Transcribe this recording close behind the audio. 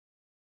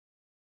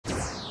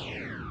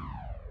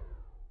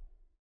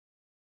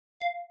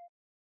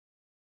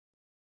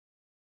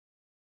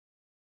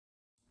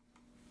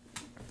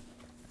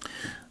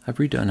I've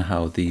redone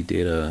how the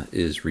data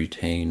is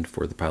retained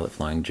for the Pilot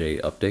Flying J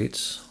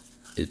updates.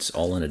 It's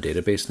all in a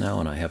database now,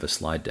 and I have a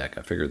slide deck.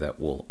 I figure that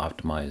will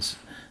optimize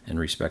and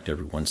respect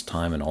everyone's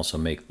time and also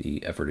make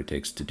the effort it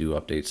takes to do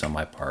updates on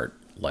my part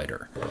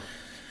lighter.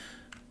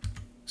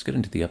 Let's get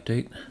into the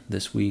update.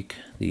 This week,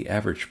 the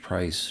average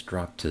price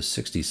dropped to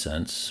 60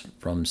 cents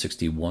from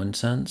 61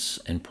 cents,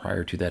 and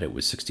prior to that it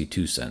was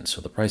 62 cents,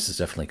 so the price is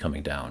definitely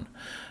coming down.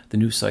 The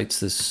new sites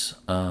this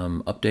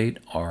update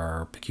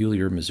are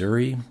Peculiar,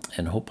 Missouri,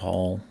 and Hope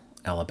Hall,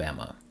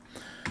 Alabama.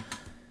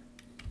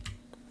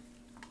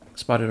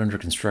 Spotted under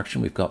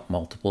construction, we've got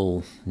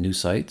multiple new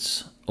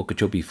sites.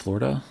 Okeechobee,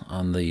 Florida,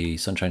 on the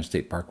Sunshine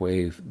State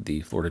Parkway,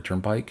 the Florida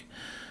Turnpike.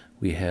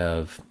 We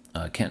have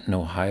Canton,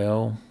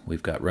 Ohio.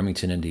 We've got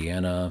Remington,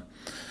 Indiana,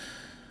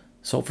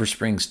 Sulphur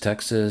Springs,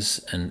 Texas,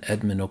 and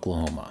Edmond,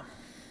 Oklahoma.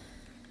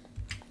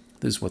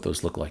 This is what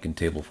those look like in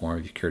table form.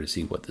 If you care to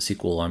see what the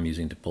SQL I'm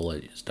using to pull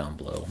it is down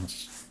below.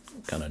 It's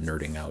kind of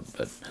nerding out,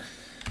 but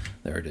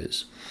there it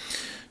is.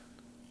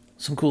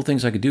 Some cool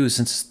things I could do,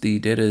 since the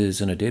data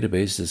is in a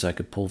database, is I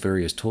could pull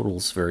various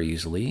totals very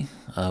easily.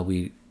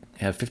 We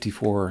have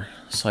 54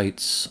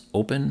 sites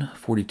open,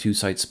 42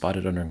 sites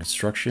spotted under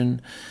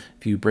construction.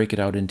 If you break it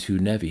out into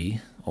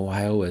NEVI,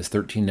 Ohio has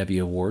 13 NEVI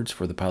awards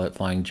for the Pilot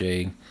Flying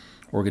J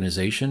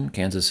organization.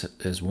 Kansas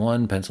has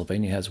 1,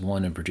 Pennsylvania has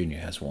 1, and Virginia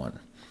has 1.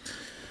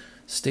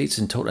 States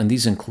in total, and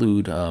these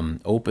include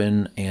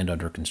open and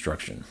under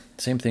construction.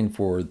 Same thing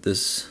for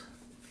this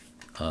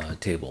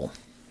table.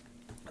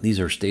 These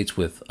are states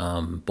with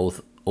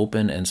both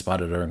open and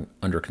spotted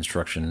under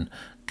construction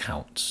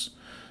counts.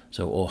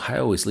 So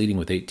Ohio is leading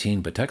with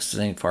 18, but Texas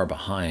ain't far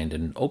behind.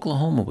 And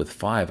Oklahoma with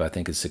 5, I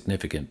think, is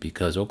significant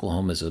because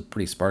Oklahoma is a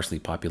pretty sparsely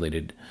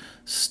populated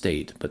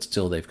state, but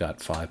still they've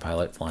got 5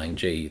 Pilot Flying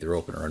J either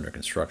open or under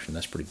construction.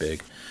 That's pretty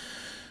big.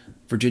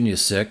 Virginia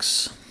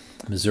 6.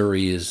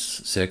 Missouri is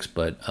 6,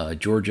 but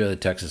Georgia,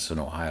 Texas, and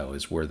Ohio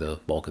is where the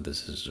bulk of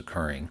this is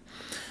occurring.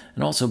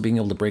 And also being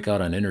able to break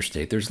out on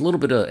interstate. There's a little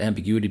bit of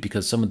ambiguity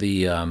because some of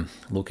the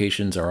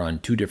locations are on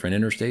 2 different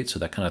interstates, so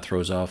that kind of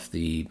throws off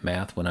the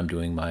math when I'm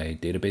doing my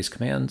database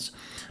commands.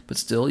 But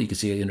still, you can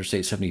see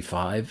Interstate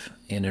 75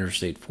 and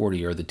Interstate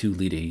 40 are the 2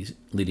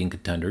 leading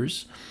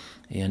contenders.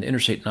 And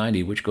Interstate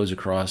 90, which goes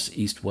across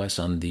east-west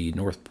on the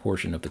north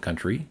portion of the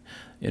country.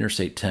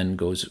 Interstate 10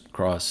 goes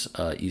across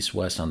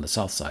east-west on the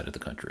south side of the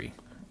country.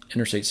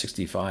 Interstate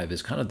 65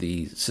 is kind of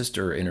the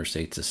sister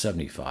interstate to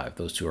 75.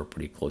 Those 2 are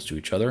pretty close to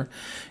each other.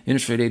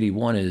 Interstate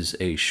 81 is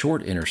a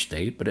short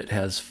interstate, but it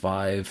has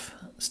 5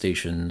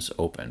 stations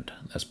opened.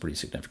 That's pretty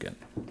significant.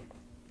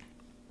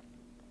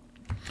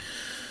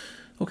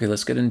 Okay,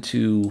 let's get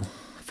into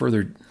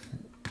further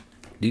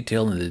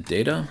detail in the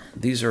data.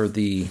 These are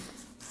the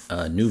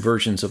new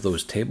versions of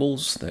those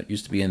tables that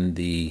used to be in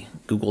the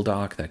Google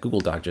Doc. That Google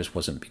Doc just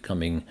was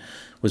becoming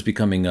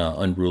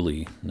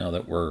unruly now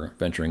that we're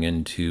venturing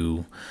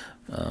into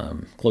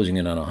closing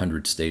in on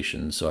 100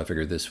 stations. So I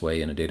figured this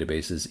way in a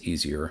database is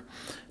easier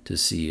to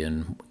see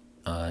and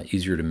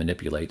easier to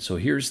manipulate. So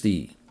here's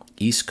the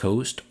East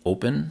Coast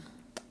open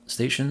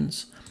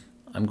stations.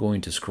 I'm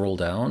going to scroll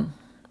down.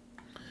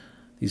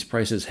 These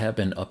prices have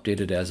been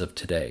updated as of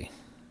today.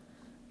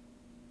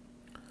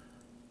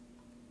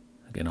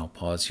 Again, I'll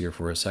pause here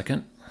for a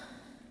second.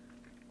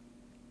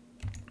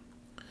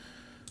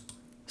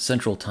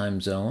 Central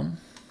Time Zone,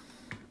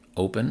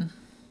 open.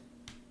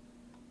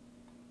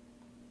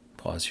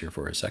 Pause here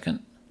for a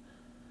second.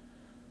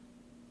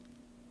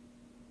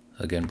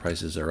 Again,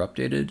 prices are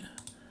updated.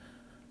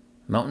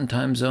 Mountain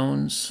Time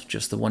Zones,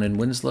 just the one in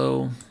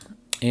Winslow,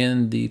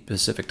 and the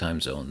Pacific Time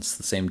Zones,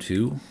 the same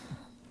 2,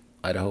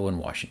 Idaho and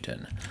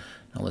Washington.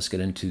 Now let's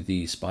get into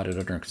the spotted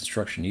under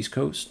construction East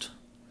Coast.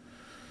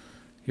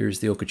 Here's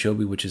the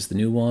Okeechobee, which is the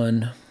new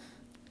one.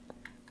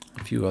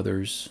 A few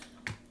others.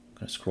 I'm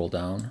going to scroll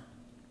down.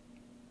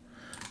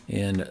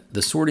 And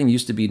the sorting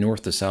used to be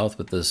north to south,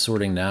 but the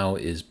sorting now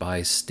is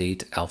by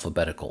state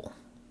alphabetical.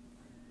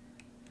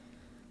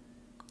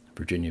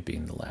 Virginia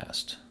being the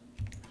last.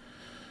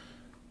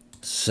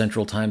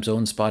 Central Time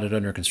Zone spotted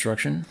under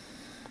construction.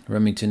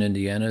 Remington,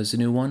 Indiana is a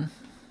new one.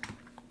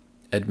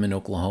 Edmond,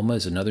 Oklahoma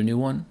is another new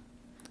one.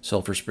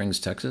 Sulphur Springs,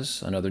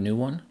 Texas, another new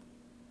one.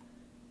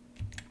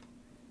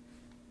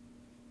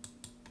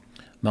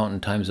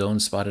 Mountain Time Zone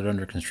spotted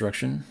under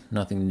construction,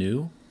 nothing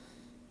new.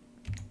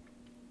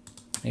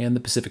 And the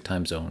Pacific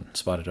Time Zone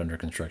spotted under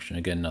construction,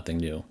 again, nothing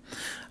new.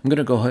 I'm going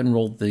to go ahead and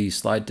roll the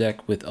slide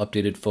deck with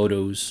updated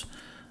photos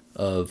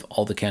of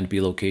all the Canopy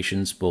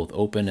locations, both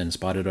open and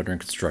spotted under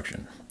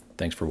construction.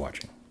 Thanks for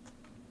watching.